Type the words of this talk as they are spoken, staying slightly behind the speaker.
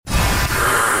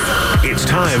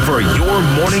time for your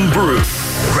Morning Brew.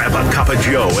 Grab a cup of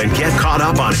Joe and get caught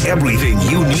up on everything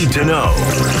you need to know.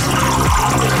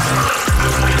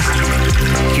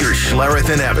 Here's Schlereth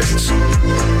and Evans.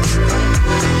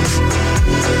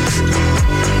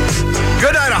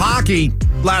 Good night of hockey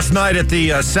last night at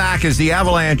the Sac as the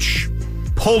Avalanche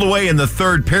pulled away in the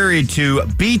third period to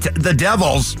beat the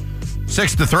Devils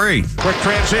 6-3. Quick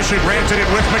transition,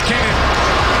 Rantanen with McKinnon.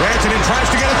 Rantanen tries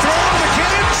to get a throw.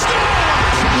 McKinnon stopped!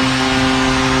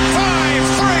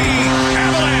 5-3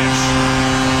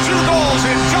 Avalanche. 2 goals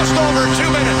in just over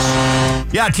 2 minutes.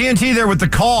 Yeah, TNT there with the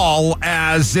call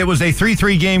as it was a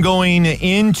 3-3 game going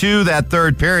into that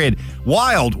third period.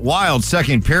 Wild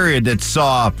second period that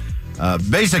saw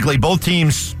basically both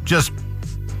teams just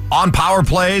on power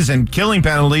plays and killing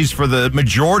penalties for the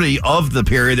majority of the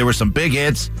period. There were some big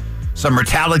hits, some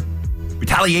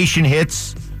retaliation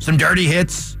hits, some dirty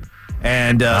hits,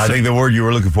 and I think the word you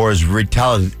were looking for is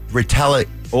retaliatory.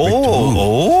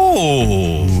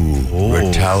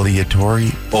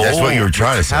 That's what you were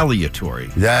trying to say. Retaliatory.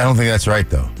 Yeah, I don't think that's right,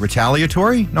 though.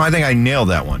 Retaliatory? No, I think I nailed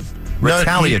that one.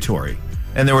 Retaliatory.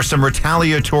 And there were some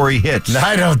retaliatory hits.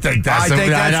 I don't think that's right.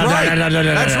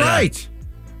 That's right.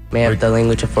 May I have the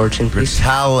language of fortune, please?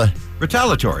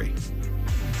 Retaliatory.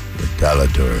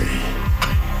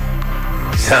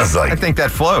 Sounds like I think that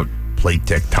flowed. Plate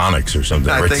tectonics or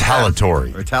something.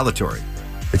 Retaliatory. Retaliatory.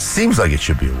 It seems like it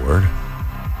should be a word.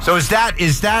 So is that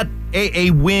a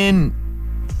win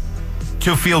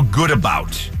to feel good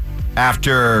about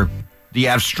after the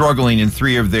Avs struggling in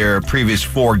 3 of their previous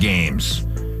 4 games?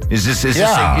 Is this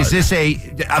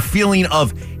a feeling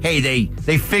of, hey,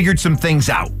 they figured some things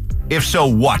out? If so,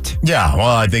 what? Yeah,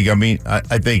 well, I think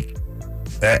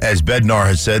as Bednar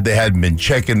has said, they hadn't been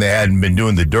checking, they hadn't been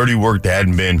doing the dirty work, they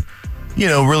hadn't been,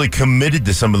 really committed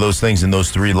to some of those things in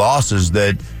those 3 losses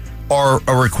that are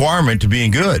a requirement to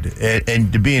being good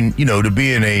and to being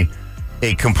a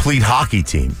complete hockey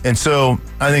team. And so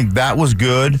I think that was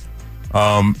good.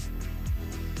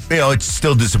 It's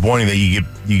still disappointing that you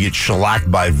get shellacked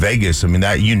by Vegas. I mean,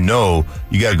 that you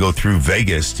got to go through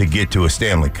Vegas to get to a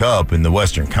Stanley Cup in the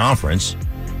Western Conference.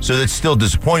 So that's still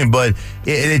disappointing, but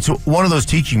it's one of those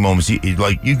teaching moments. You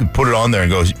can put it on there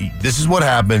and go, this is what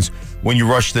happens when you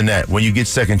rush the net, when you get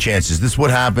second chances. This is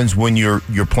what happens when you're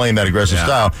playing that aggressive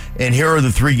style. And here are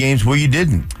the 3 games where you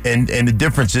didn't. And the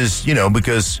difference is,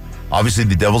 because obviously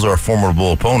the Devils are a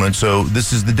formidable opponent, so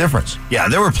this is the difference. Yeah,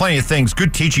 there were plenty of things,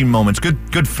 good teaching moments,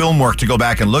 good film work to go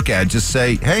back and look at. Just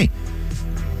say, hey,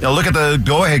 look at the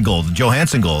go-ahead goal, the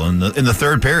Johansson goal in the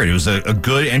third period. It was a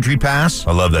good entry pass.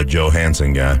 I love that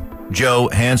Johansson guy.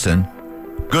 Johansson.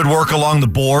 Good work along the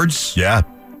boards. Yeah.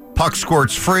 Puck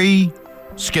squirts free,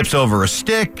 skips over a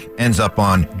stick, ends up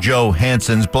on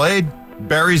Johansson's blade,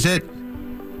 buries it,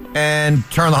 and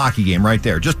turn the hockey game right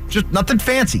there. Just nothing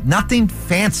fancy.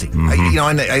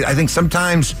 Mm-hmm. I think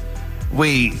sometimes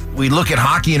we look at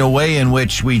hockey in a way in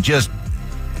which we just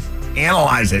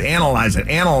analyze it. The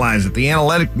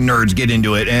analytic nerds get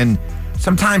into it, and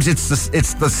sometimes it's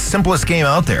the simplest game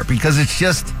out there because it's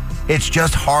just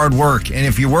hard work. And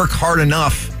if you work hard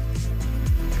enough,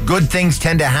 good things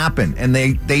tend to happen, and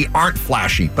they aren't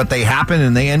flashy, but they happen,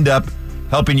 and they end up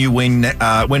helping you win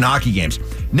hockey games.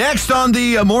 Next on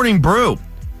the Morning Brew,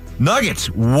 Nuggets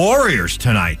Warriors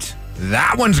tonight.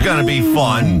 That one's going to be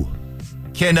fun.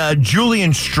 Can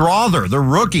Julian Strawther, the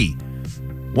rookie,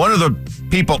 one of the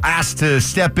people asked to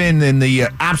step in the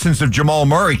absence of Jamal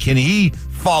Murray, can he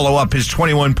follow up his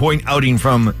 21-point outing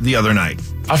from the other night?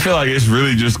 I feel like it's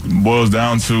really just boils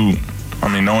down to,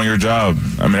 knowing your job.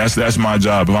 That's my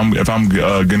job. If I'm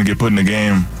gonna get put in the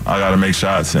game, I gotta make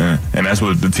shots, and that's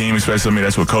what the team expects of me.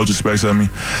 That's what coach expects of me.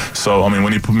 So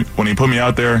when he put me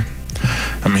out there,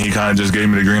 he kind of just gave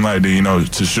me the green light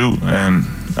to shoot, and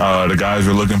the guys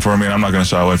were looking for me, and I'm not gonna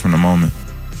shy away from the moment.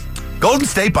 Golden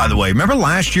State, by the way, remember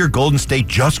last year Golden State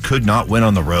just could not win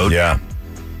on the road? Yeah.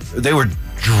 They were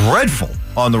dreadful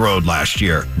on the road last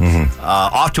year. Mm-hmm.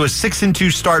 Off to a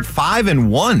 6-2 start,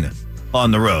 5-1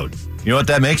 on the road. You know what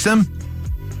that makes them?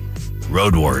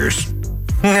 Road Warriors.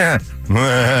 Warriors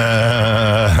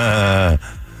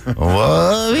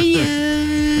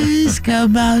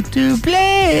come out to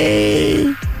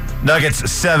play. Nuggets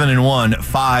 7-1,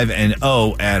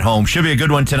 5-0 at home. Should be a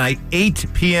good one tonight, 8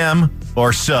 p.m.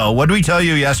 or so. What did we tell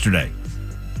you yesterday?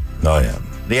 Oh, yeah.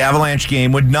 The Avalanche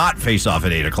game would not face off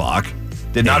at 8 o'clock.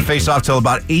 Did not face off till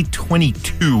about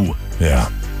 8:22. Yeah.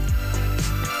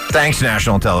 Thanks,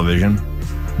 national television.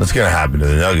 What's going to happen to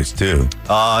the Nuggets, too?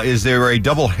 Is there a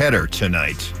doubleheader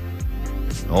tonight?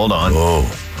 Hold on. Oh.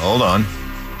 Hold on.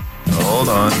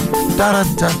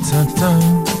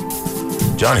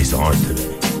 Da-da-da-da-da. Johnny's on it today.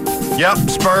 Yep,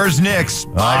 Spurs, Knicks,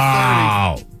 5:30.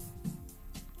 Wow.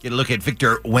 Get a look at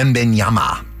Victor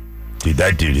Wembanyama. Dude,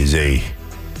 that dude is he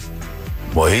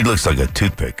looks like a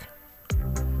toothpick.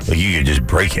 Like you could just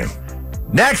break him.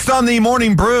 Next on the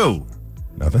Morning Brew,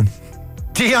 Nothing?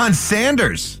 Deion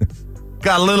Sanders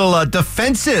got a little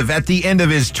defensive at the end of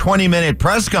his 20-minute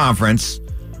press conference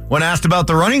when asked about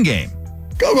the running game.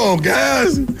 Come on,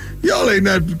 guys. Y'all ain't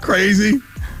that crazy.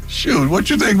 Shoot, what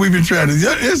you think we've been trying to do?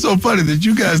 It's so funny that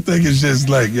you guys think it's just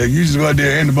like you just go out there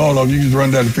and hand the ball off, you just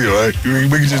run down the field, right? We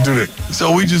can just do that.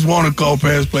 So we just want to call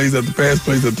pass plays after pass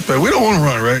plays after pass. We don't want to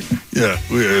run, right? Yeah,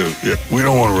 we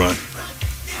don't want to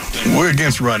run. We're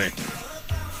against running.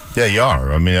 Yeah, you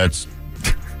are. I mean, that's...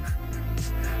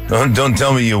 Don't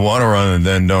tell me you want to run and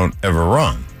then don't ever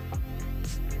run.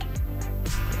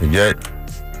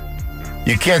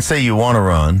 You can't say you want to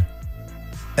run,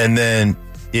 and then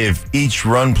if each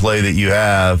run play that you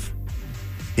have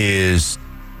is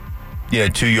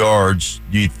 2 yards,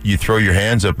 you throw your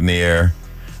hands up in the air.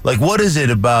 Like, what is it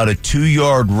about a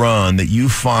 2-yard run that you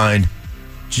find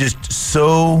just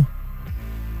so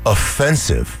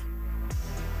offensive,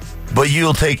 but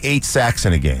you'll take 8 sacks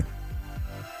in a game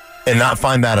and not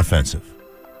find that offensive?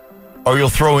 Or you'll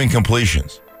throw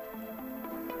incompletions.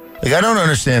 Like, I don't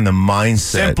understand the mindset.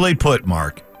 Simply put,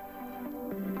 Mark,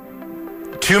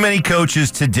 too many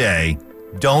coaches today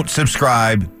don't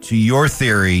subscribe to your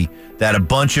theory that a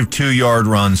bunch of 2-yard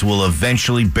runs will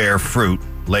eventually bear fruit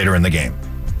later in the game.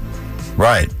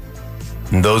 Right.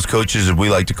 And those coaches that we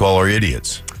like to call are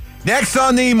idiots. Next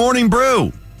on the Morning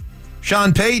Brew,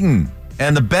 Sean Payton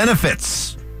and the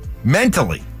benefits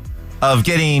mentally of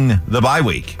getting the bye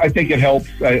week. I think it helps.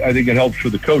 I think it helps for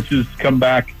the coaches to come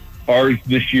back. Ours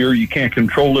this year, you can't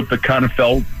control it, but kind of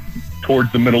felt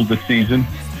towards the middle of the season.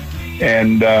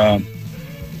 And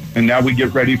now we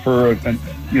get ready for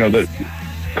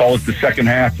call it the second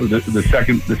half or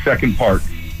the second part.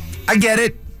 I get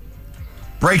it.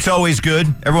 Break's always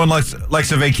good. Everyone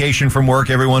likes a vacation from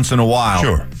work every once in a while.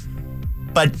 Sure.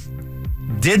 But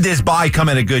did this bye come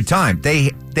at a good time?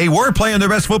 They were playing their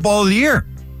best football of the year.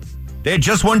 They had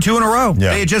just won 2 in a row.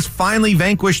 Yeah. They had just finally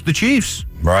vanquished the Chiefs.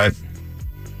 Right.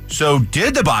 So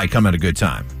did the bye come at a good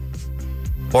time?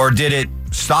 Or did it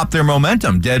stop their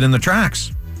momentum dead in the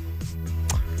tracks?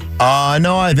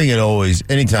 No, I think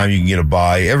anytime you can get a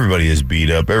bye, everybody is beat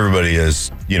up. Everybody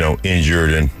is,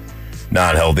 injured and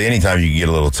not healthy. Anytime you can get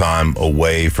a little time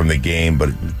away from the game, but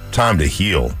time to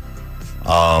heal,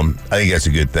 I think that's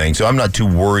a good thing. So I'm not too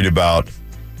worried about,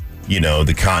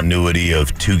 the continuity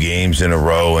of 2 games in a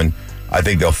row, and I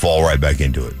think they'll fall right back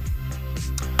into it.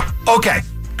 Okay,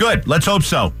 good. Let's hope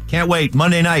so. Can't wait.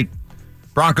 Monday night,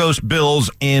 Broncos,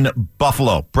 Bills in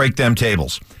Buffalo. Break them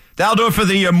tables. That'll do it for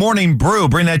the Morning Brew.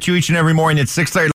 Bring that to you each and every morning at 6:30.